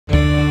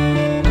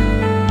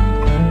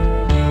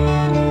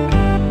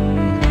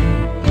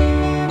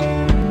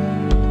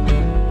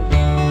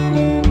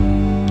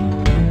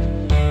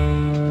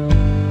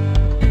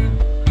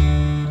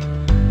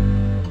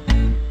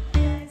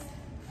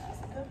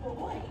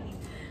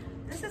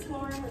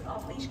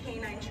off-leash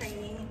canine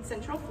training,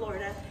 Central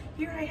Florida.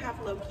 Here I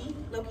have Loki.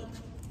 Loki.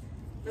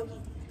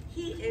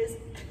 He is,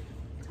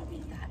 don't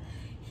eat that.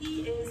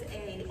 He is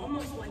a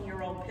almost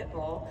 1-year-old pit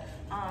bull.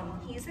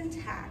 He's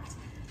intact.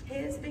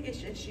 His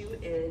biggest issue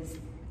is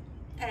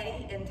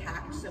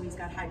intact, so he's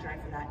got high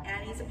drive for that,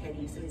 and he's a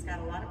pitty, so he's got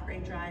a lot of prey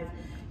drive.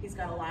 He's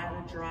got a lot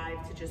of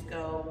drive to just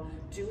go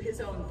do his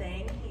own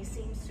thing. He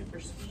seems super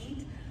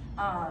sweet.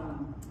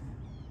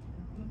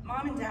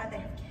 Mom and dad, they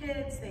have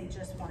kids. They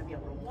just want to be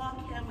able to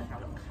walk him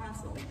without him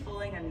constantly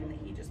pulling. I mean,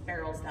 he just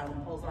barrels down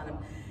and pulls on him.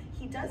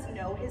 He does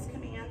know his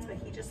commands, but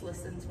he just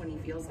listens when he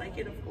feels like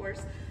it, of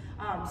course.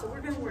 So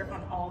we're going to work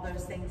on all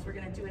those things. We're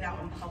going to do it out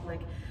in public,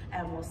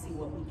 and we'll see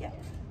what we get.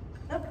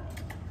 Look,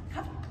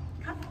 come,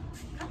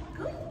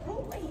 good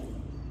boy.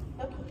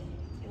 Loki,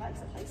 he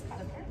likes a place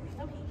called apparently.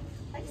 Loki,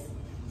 place.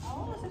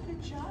 Oh, that's a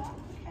good job.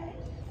 Okay.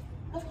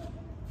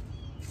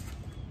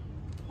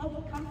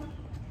 Loki, come.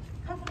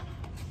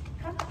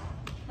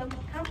 Loki,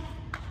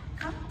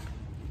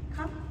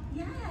 come.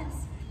 Yes.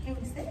 Can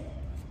we sit?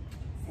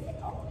 Sit.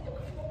 Oh, good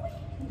boy.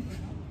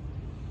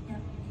 Yeah,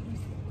 can you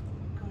sit?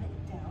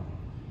 Good. Down.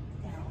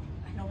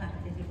 I know how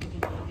to do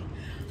it.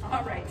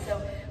 All right,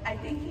 so I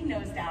think he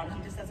knows down.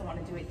 He just doesn't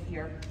want to do it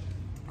here.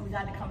 We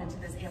got to come into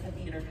this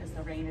amphitheater because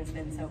the rain has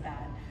been so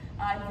bad.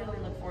 I really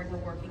look forward to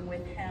working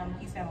with him.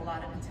 He's got a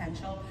lot of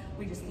potential.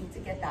 We just need to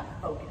get that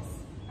focus.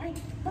 All right,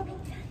 Loki,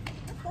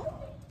 go.